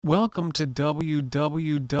Welcome to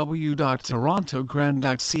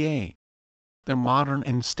www.torontogrand.ca. The modern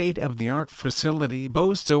and state-of-the-art facility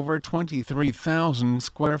boasts over 23,000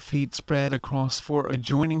 square feet spread across 4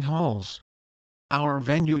 adjoining halls. Our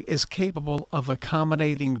venue is capable of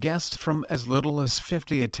accommodating guests from as little as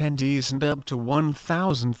 50 attendees and up to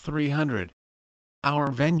 1,300. Our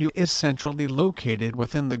venue is centrally located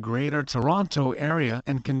within the Greater Toronto Area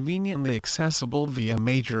and conveniently accessible via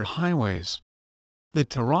major highways. The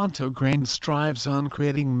Toronto Grand strives on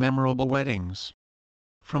creating memorable weddings.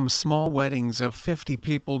 From small weddings of 50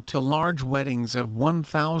 people to large weddings of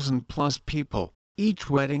 1,000 plus people, each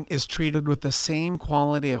wedding is treated with the same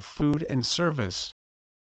quality of food and service.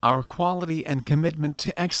 Our quality and commitment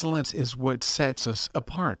to excellence is what sets us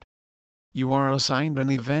apart. You are assigned an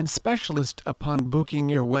event specialist upon booking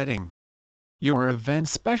your wedding. Your event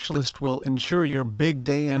specialist will ensure your big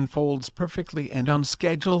day unfolds perfectly and on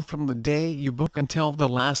schedule from the day you book until the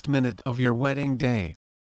last minute of your wedding day.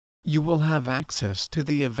 You will have access to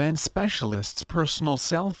the event specialist's personal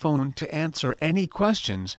cell phone to answer any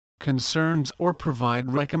questions, concerns or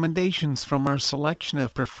provide recommendations from our selection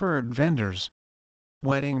of preferred vendors.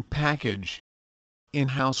 Wedding Package: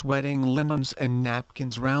 in-house wedding linens and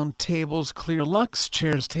napkins, round tables, clear luxe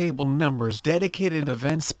chairs, table numbers, dedicated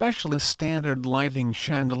event specialist, standard lighting,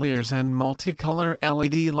 chandeliers and multicolor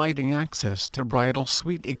LED lighting, access to bridal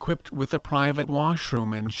suite equipped with a private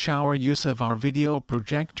washroom and shower, use of our video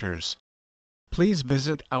projectors. Please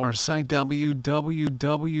visit our site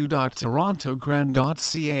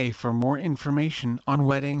www.torontogrand.ca for more information on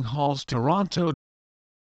Wedding Halls Toronto.